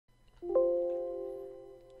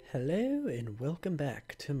Hello and welcome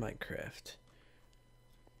back to Minecraft.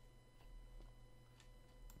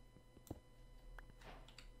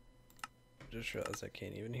 Just realized I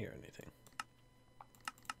can't even hear anything.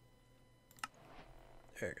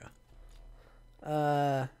 There we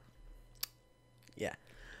go. Yeah.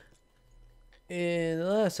 In the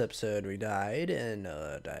last episode we died and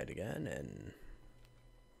died again and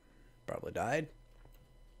probably died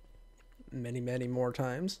many more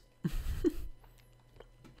times.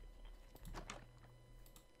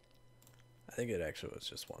 I think it actually was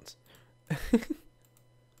just once.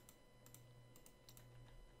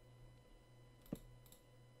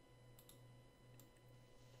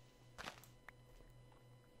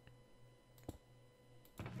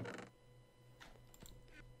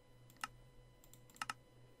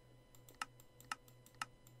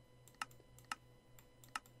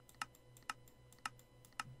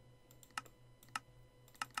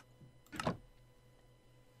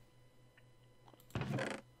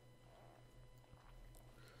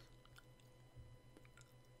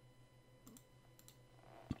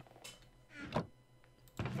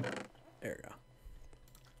 There we go.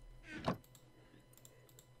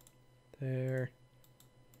 There.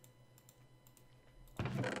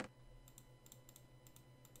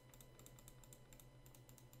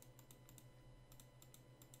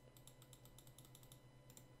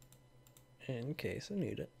 In case I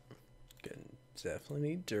need it. Definitely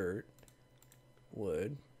need dirt,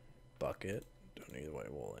 wood, bucket. Don't need the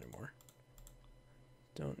white wool anymore.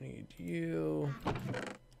 Don't need you. Gotta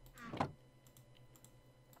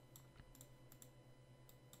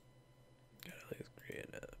at least create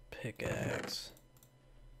a pickaxe.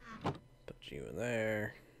 Put you in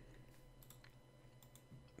there.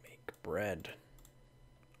 Make bread.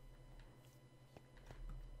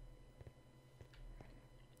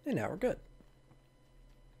 And now we're good.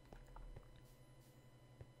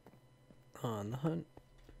 On the hunt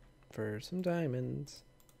for some diamonds.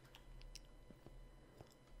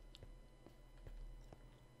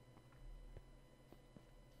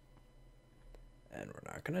 And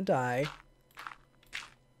we're not gonna die.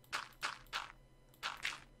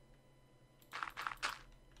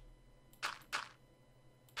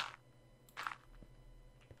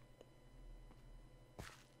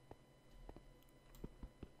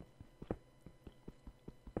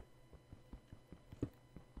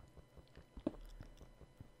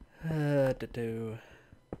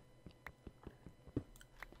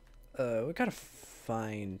 We gotta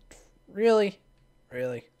find... Really?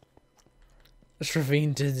 Really? This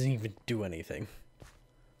ravine didn't even do anything.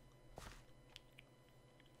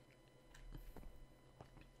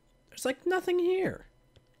 There's like nothing here.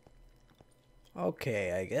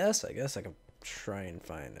 Okay, I guess I can try and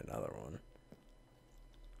find another one.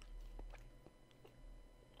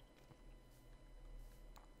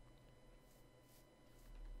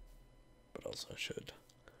 But also I should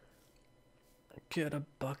get a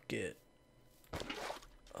bucket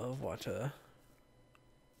of water.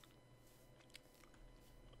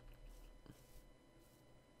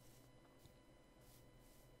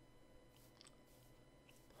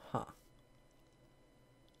 Huh.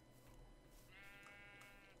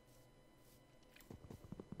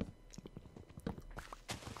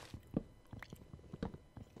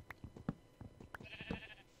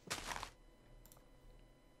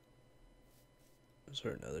 Is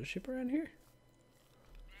there another sheep around here?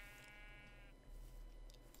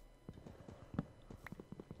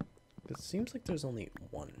 It seems like there's only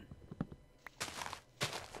one.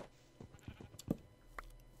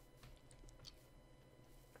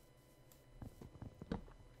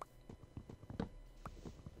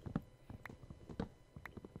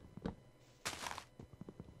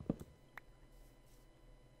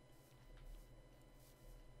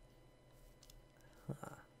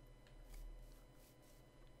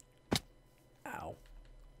 Ow. I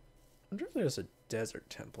wonder if there's a desert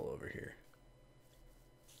temple over here.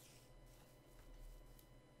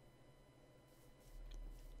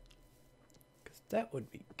 Because that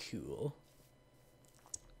would be cool.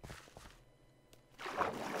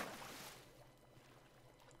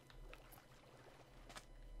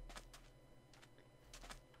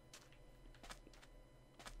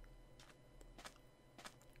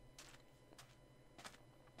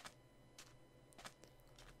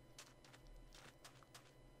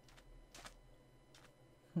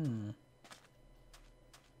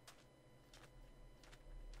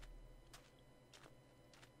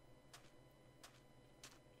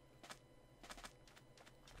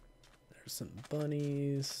 There's some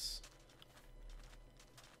bunnies.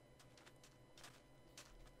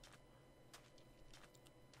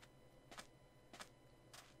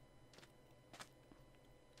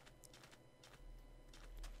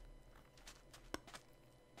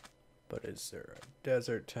 But is there a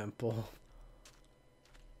desert temple?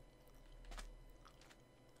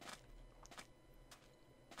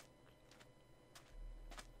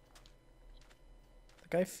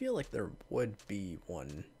 Like, I feel like there would be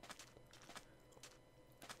one.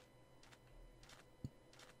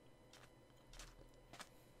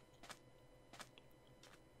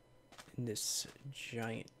 In this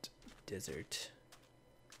giant desert.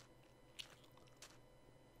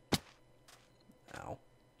 Ow.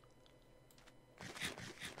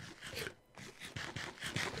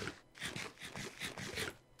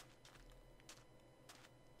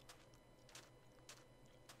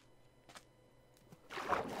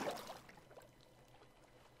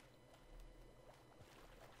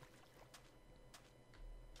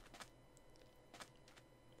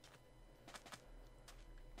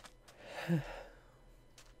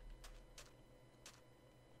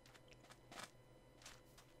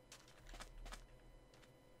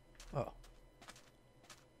 Oh.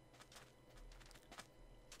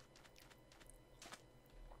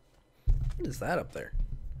 What is that up there?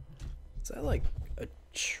 Is that like a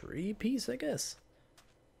tree piece, I guess?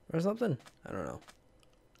 Or something? I don't know.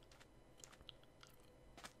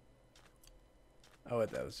 Oh,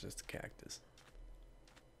 that was just a cactus.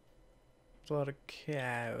 There's a lot of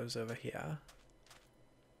cows over here.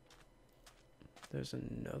 There's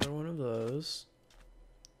another one of those.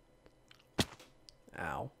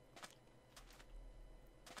 Ow.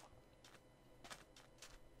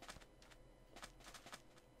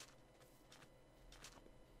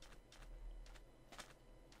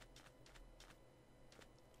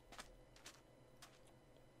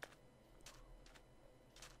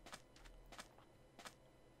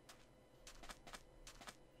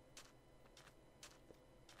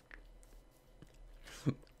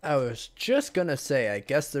 I was just gonna say, I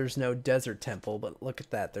guess there's no desert temple, but look at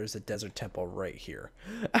that. There's a desert temple right here.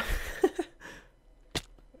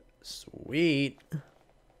 Sweet.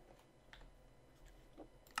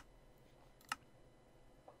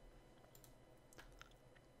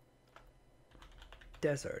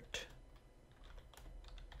 Desert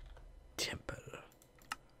temple.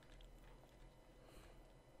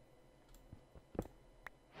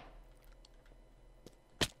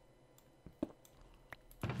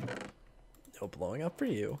 No blowing up for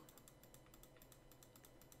you.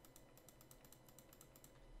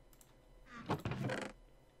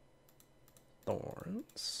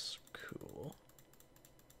 Thorns. Cool.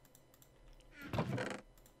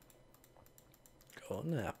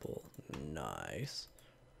 Golden apple. Nice.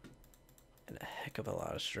 And a heck of a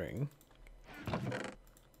lot of string.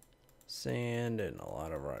 Sand and a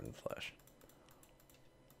lot of rotten flesh.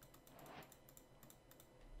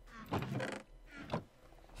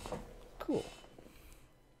 Cool.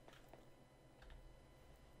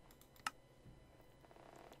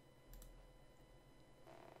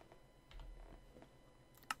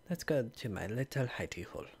 Let's go to my little hidey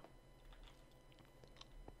hole.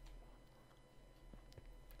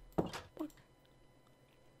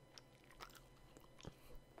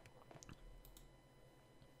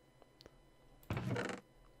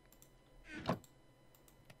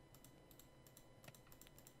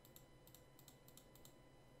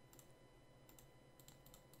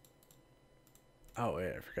 Oh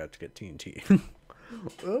wait, I forgot to get TNT.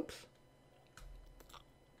 Oops.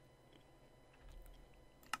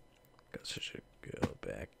 Guess I should go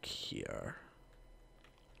back here.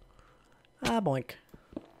 Ah, boink.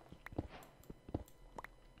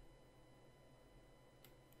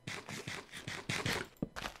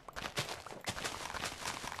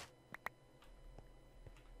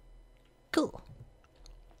 Cool.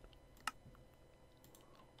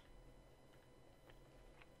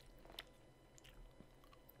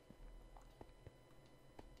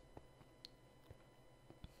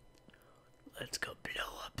 Let's go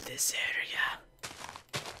blow up this area.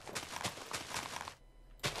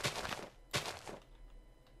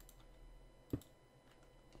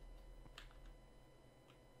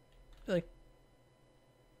 Like,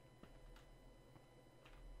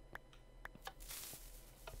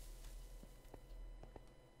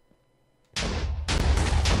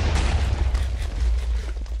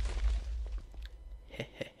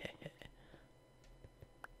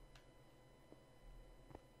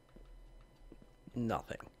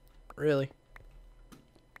 nothing. Really?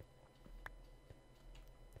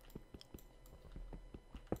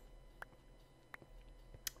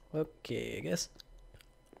 Okay, I guess.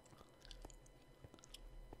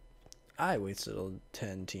 I wasted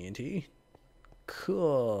 10 TNT.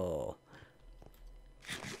 Cool.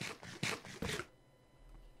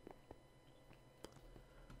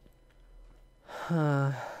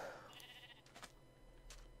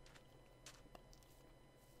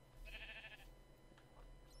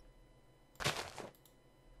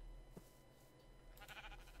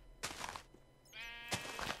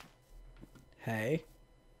 Hey.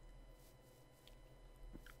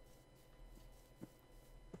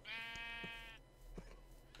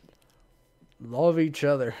 Love each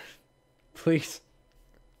other. Please.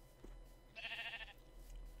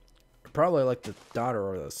 Probably like the daughter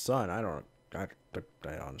or the son. I don't. I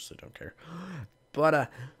honestly don't care.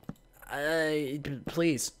 But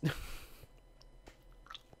please.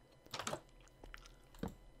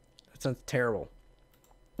 That sounds terrible.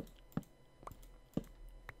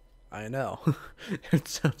 I know. It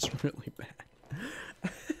sounds really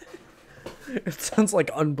bad. It sounds like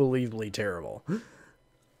unbelievably terrible.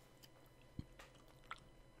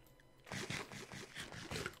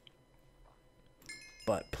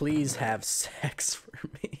 But please have sex for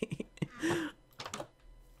me.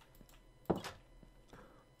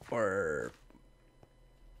 Or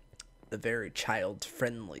the very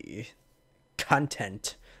child-friendly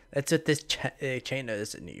content. That's what this chain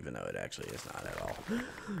isn't, even though it actually is not at all.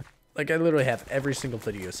 Like, I literally have every single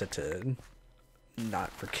video set to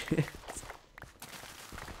not for kids.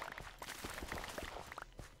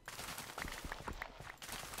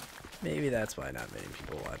 Maybe that's why not many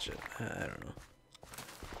people watch it. I don't know.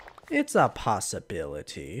 It's a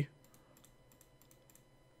possibility.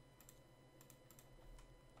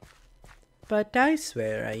 But I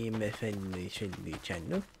swear I am a friendly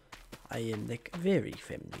channel. I am like very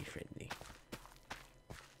family-friendly.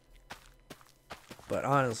 But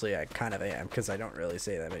honestly, I kind of am, because I don't really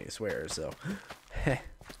say that many swears, so.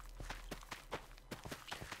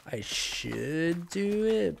 I should do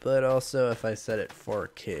it, but also if I set it for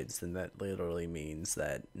kids, then that literally means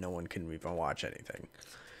that no one can even watch anything.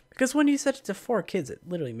 Because when you set it to 4 kids, it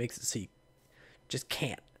literally makes it so you just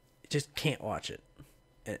can't watch it.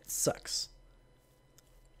 And it sucks.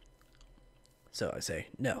 So I say,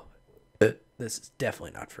 no, this is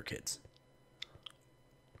definitely not for kids.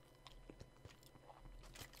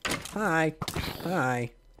 Hi.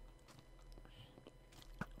 Hi.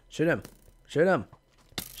 Shoot him. Shoot him.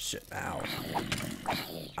 Shit. Ow.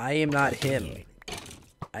 I am not him.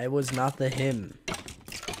 I was not the him.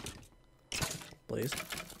 Please.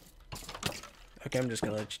 Okay, I'm just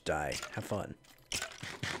gonna let you die. Have fun.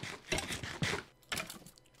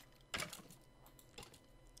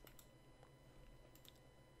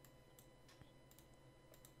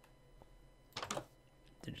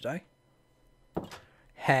 Did you die?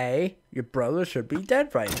 Hey, your brother should be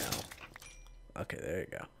dead right now. Okay, there you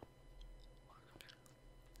go.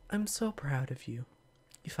 I'm so proud of you.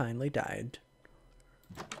 You finally died.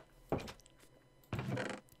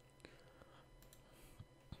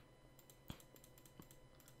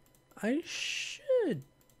 I should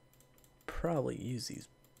probably use these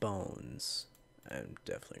bones. I'm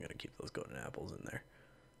definitely going to keep those golden apples in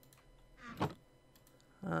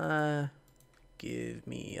there. Give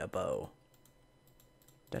me a bow.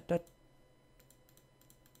 Dut.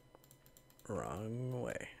 Wrong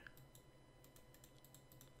way.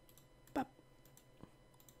 Bop.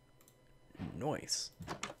 Nice.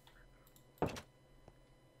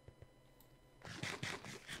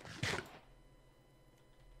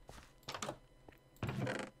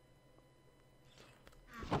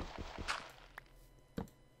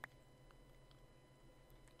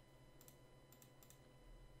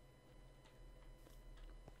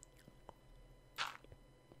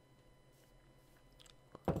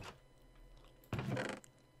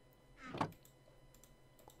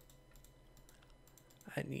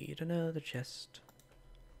 I need another chest.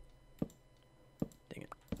 Dang it.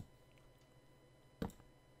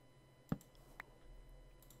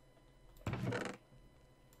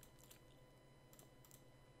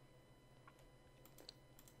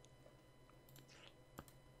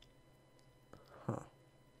 Huh.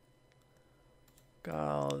 Got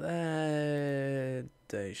all that.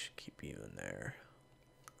 I should keep you in there.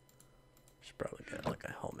 Should probably get like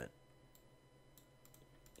a helmet.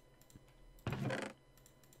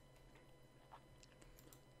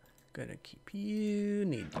 Gonna keep you.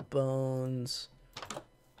 Need the bones.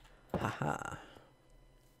 Haha.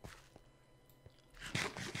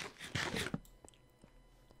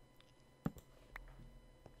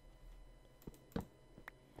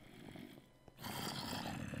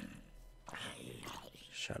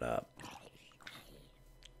 Shut up.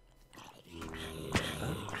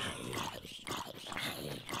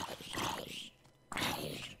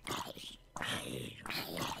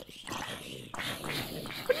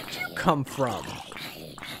 Where did you come from?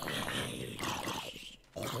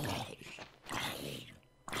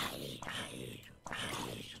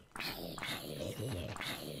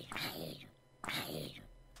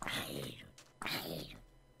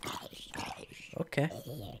 Okay.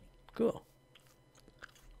 Cool.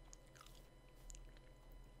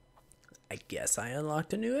 I guess I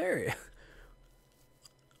unlocked a new area.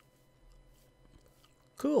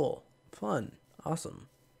 Cool. Fun. Awesome.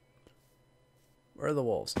 Where are the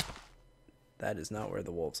wolves? That is not where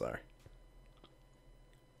the wolves are.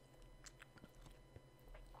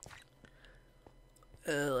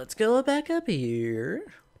 Let's go back up here.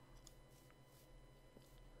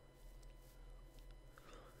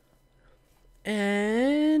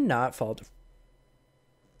 And not fall to...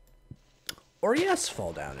 Or yes,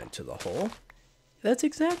 fall down into the hole. That's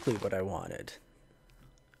exactly what I wanted.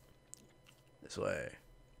 This way.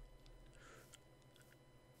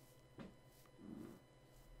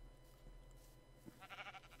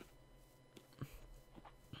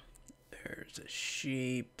 There's a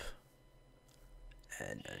sheep.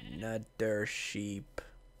 And another sheep.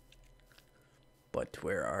 But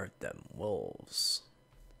where are them wolves?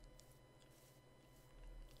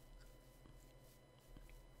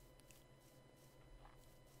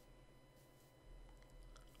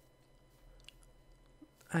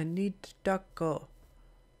 I need taco.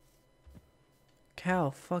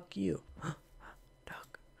 Cow, fuck you.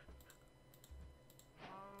 Duck.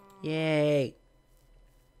 Yay.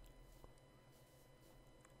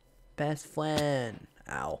 Best friend.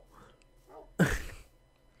 Ow.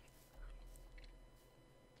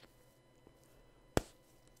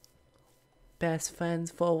 Best friends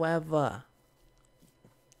forever.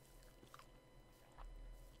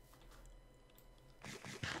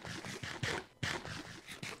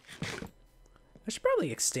 I should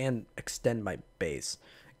probably extend my base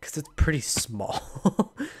because it's pretty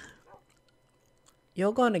small.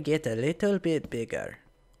 You're gonna get a little bit bigger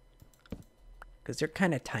because you're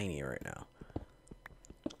kind of tiny right now.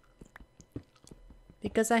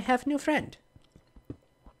 Because I have new friend.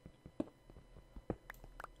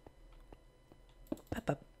 Pop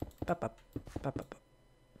up, pop up, pop up,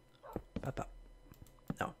 pop up.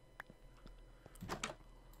 No.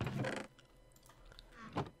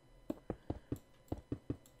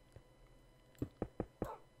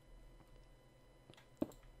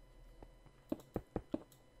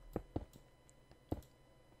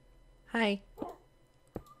 Hi.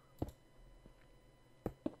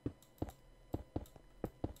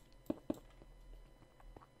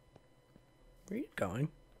 Where are you going?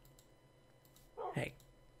 Hey,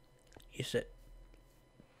 you sit.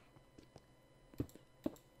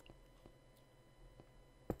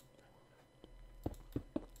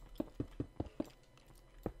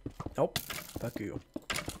 Nope. Fuck you.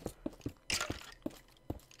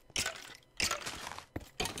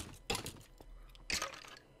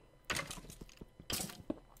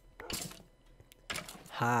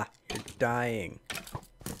 Ha, you're dying.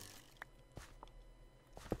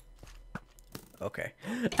 Okay.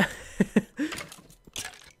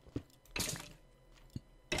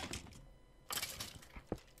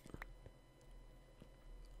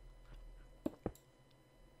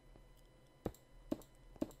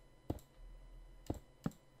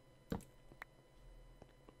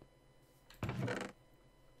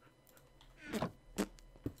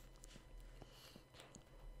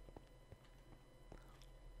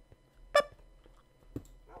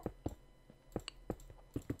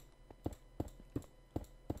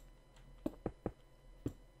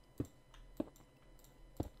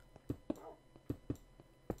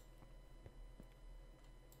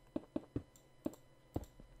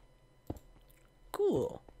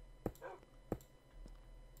 Cool.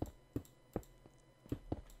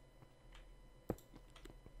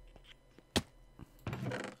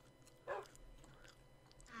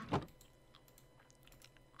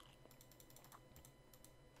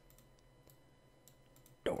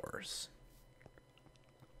 Doors.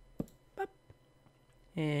 Bop.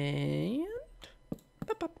 And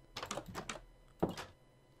bop, bop.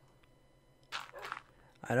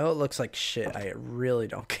 I know it looks like shit. I really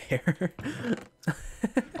don't care.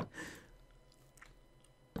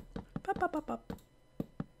 Bop, bop, bop, bop.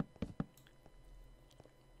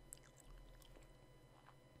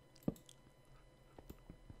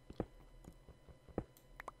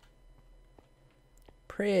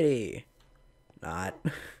 Pretty. Not.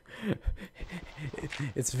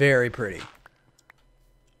 It's very pretty.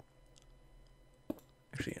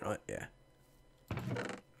 Actually, you know what? Yeah.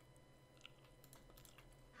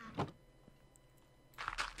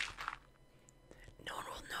 No one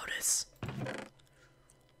will notice.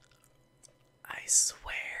 I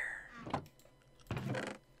swear.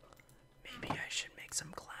 Maybe I should make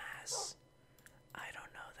some glass. I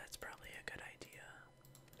don't know. That's probably a good idea.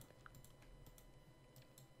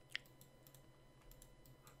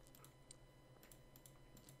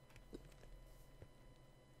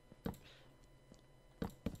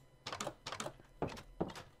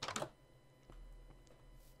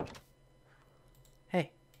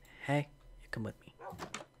 Hey, you come with me. What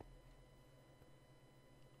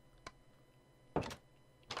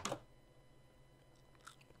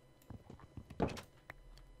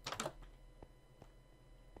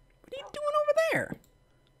are you doing over there?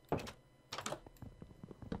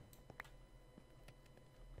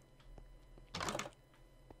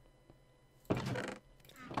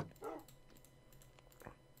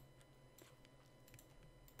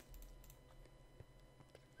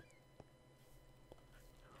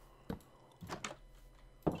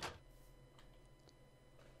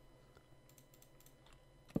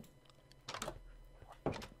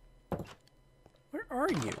 Where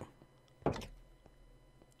are you?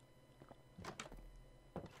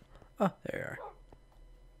 Oh, there you are.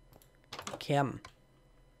 Kim.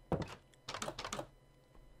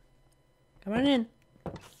 Come on in.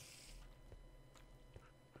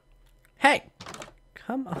 Hey!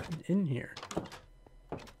 Come on in here.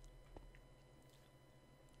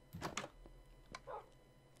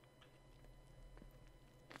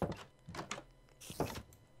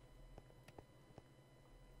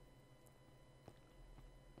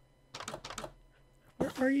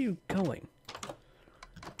 Where are you going?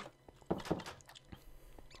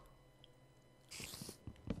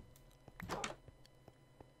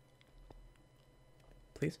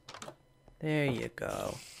 Please? There you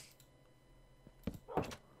go.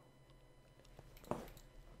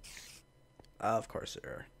 Of course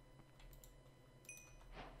there are.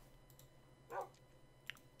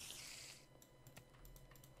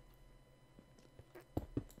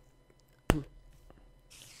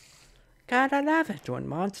 Gotta love it when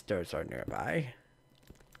monsters are nearby.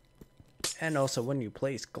 And also when you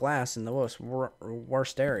place glass in the most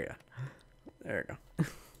worst area. There you go.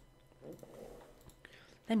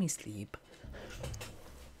 Let me sleep.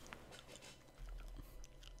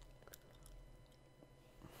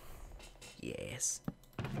 Yes.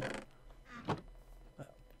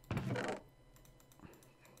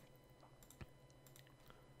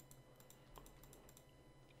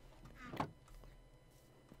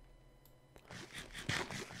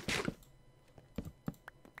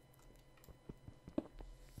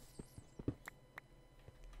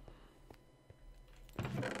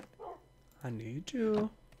 I need you.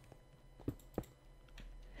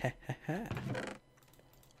 Ha ha ha.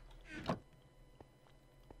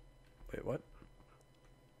 Wait, what?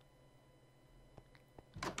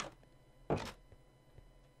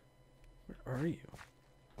 Where are you?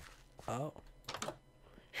 Oh.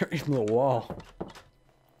 You're in the wall.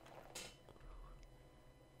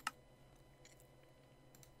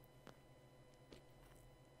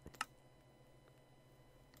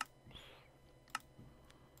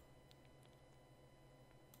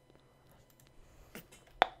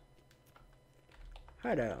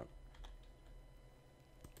 Hideout.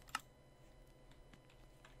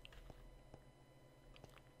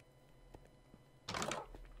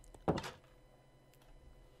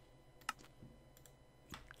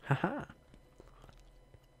 Haha.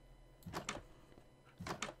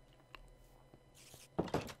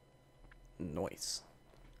 Nice.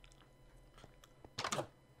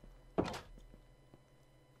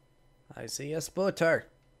 I see a spooter.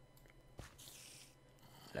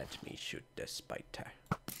 Let me shoot the spider.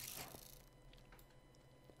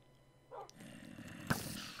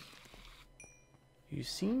 You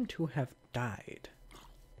seem to have died.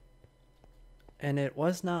 And it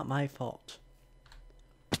was not my fault.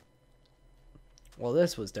 Well,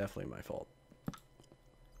 this was definitely my fault.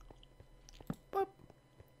 Boop.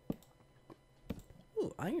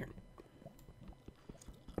 Ooh, iron.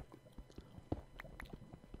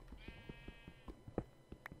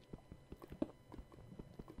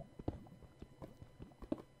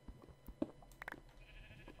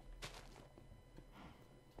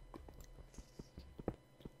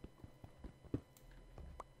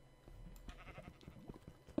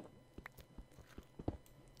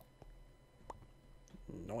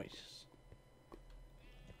 Nice.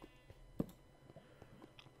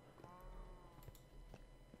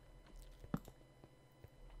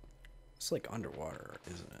 It's like underwater,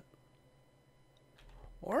 isn't it?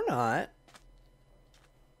 Or not.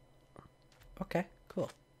 Okay, cool.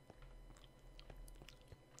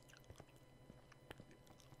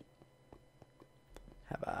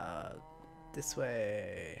 How about this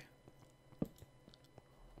way?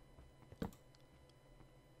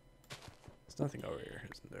 There's nothing over here,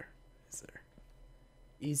 isn't there? Is there?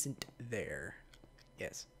 Isn't there?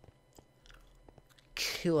 Yes.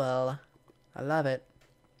 Cool. I love it.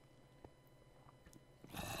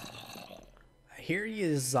 I hear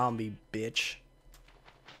you, zombie bitch.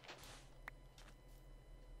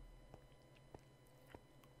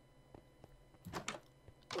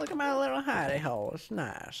 Look at my little hidey hole. It's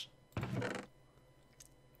nice.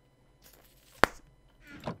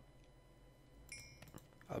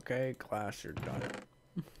 Okay, class, you're done.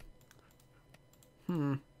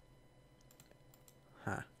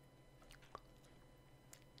 Huh.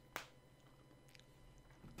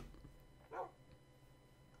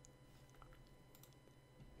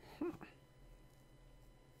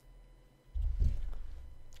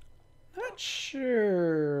 Not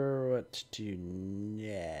sure what to do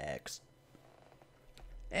next.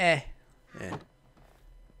 I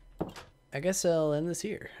guess I'll end this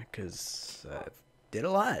here, because I did a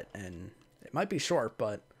lot, and it might be short,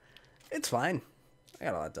 but it's fine. I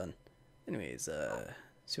got a lot done. Anyways,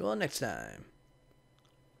 see you all next time.